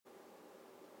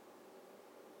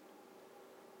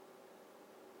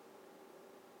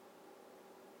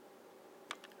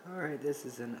Alright, this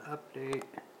is an update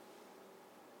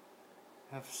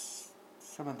of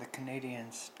some of the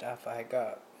Canadian stuff I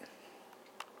got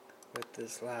with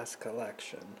this last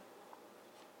collection.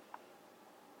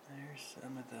 There's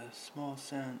some of the small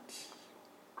cents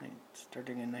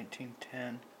starting in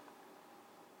 1910.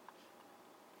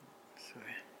 So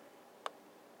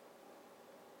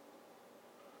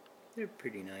they're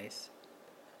pretty nice.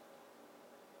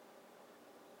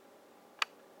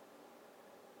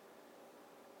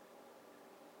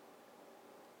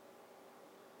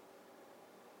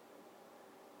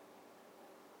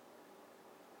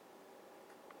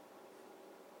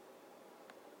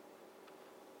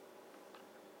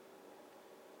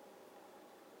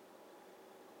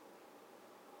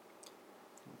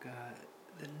 We've got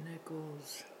the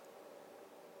nickels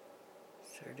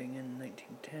starting in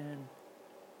 1910,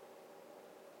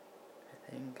 I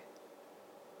think.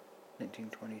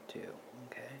 1922,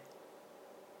 okay.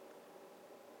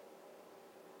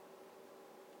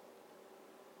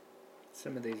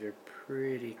 Some of these are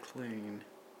pretty clean.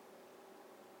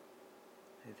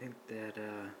 I think that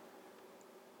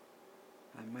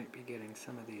I might be getting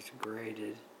some of these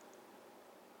graded,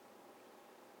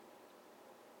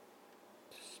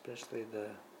 especially the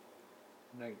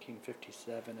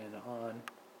 1957 and on.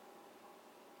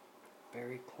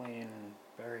 Very clean and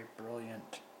very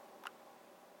brilliant.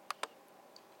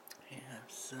 We have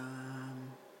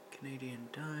some Canadian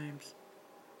dimes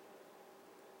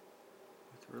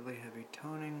with really heavy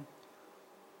toning.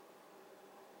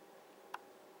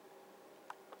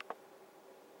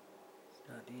 It's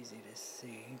not easy to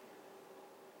see.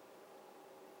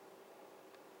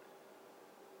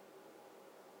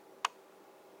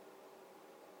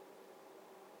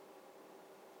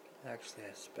 Actually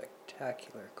a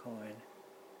spectacular coin.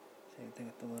 Same thing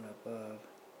with the one above.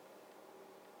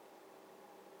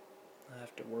 I'll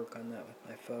have to work on that with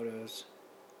my photos.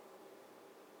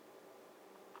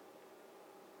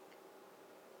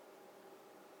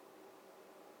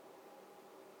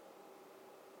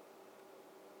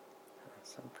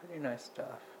 Some pretty nice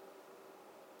stuff.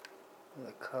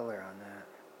 The color on that.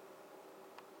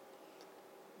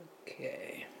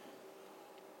 Okay.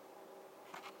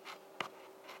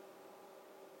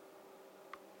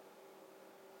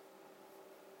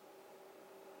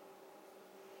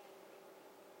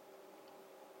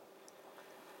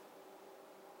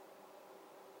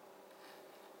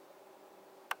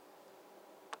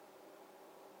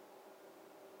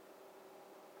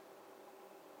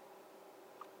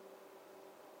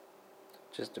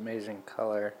 Just amazing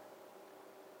color.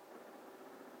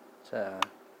 It's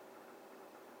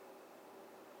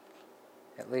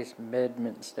at least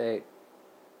mid-mint state.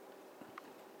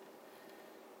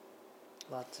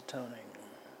 Lots of toning.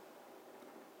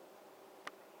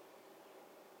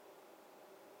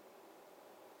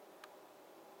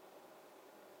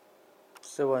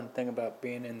 So one thing about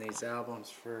being in these albums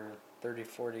for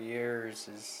 30-40 years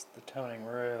is the toning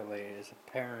really is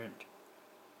apparent,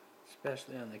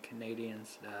 especially on the Canadian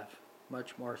stuff,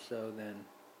 much more so than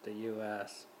the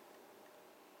US.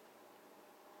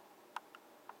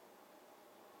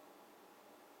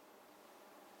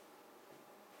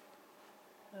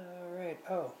 Alright,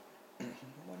 oh,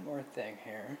 one more thing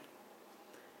here.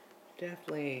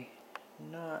 Definitely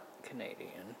not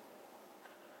Canadian.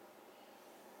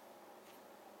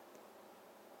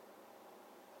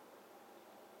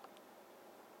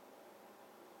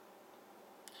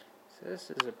 So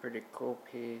this is a pretty cool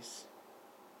piece.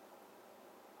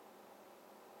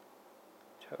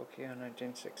 Tokyo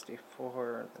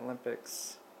 1964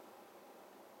 Olympics.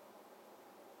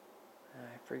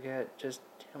 I forget just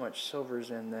how much silver's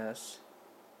in this.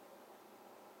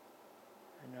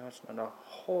 I know it's not a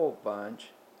whole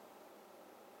bunch,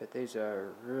 but these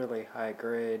are really high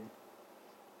grade,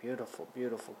 beautiful,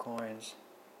 beautiful coins.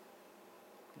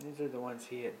 And these are the ones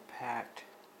he had packed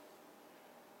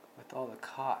with all the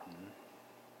cotton.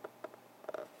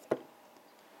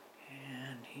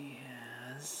 And he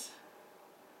has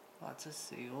lots of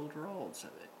sealed rolls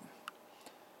of it.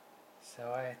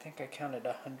 So I think I counted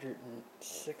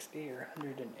 160 or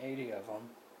 180 of them.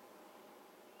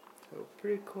 So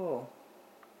pretty cool.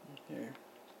 Here.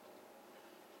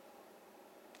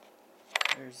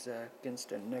 There's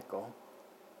against a nickel.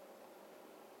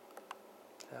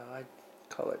 So I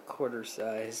call it quarter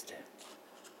sized.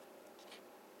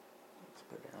 Let's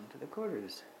go down to the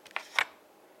quarters.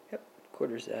 Yep,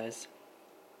 quarter size.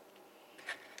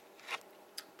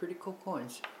 Pretty cool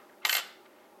coins.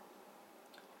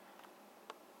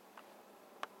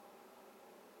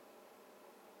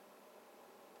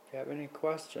 If you have any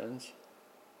questions,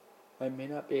 I may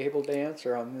not be able to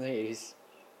answer on these.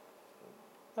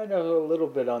 I know a little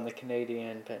bit on the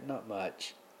Canadian, but not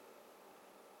much.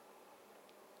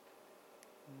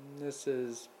 This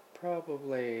is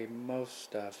probably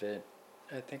most of it.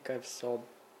 I think I've sold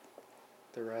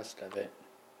the rest of it.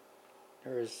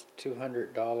 There's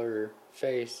 $200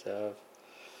 face of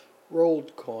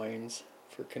rolled coins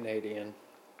for Canadian,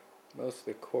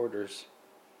 mostly quarters.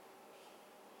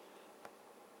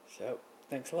 So,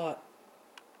 thanks a lot.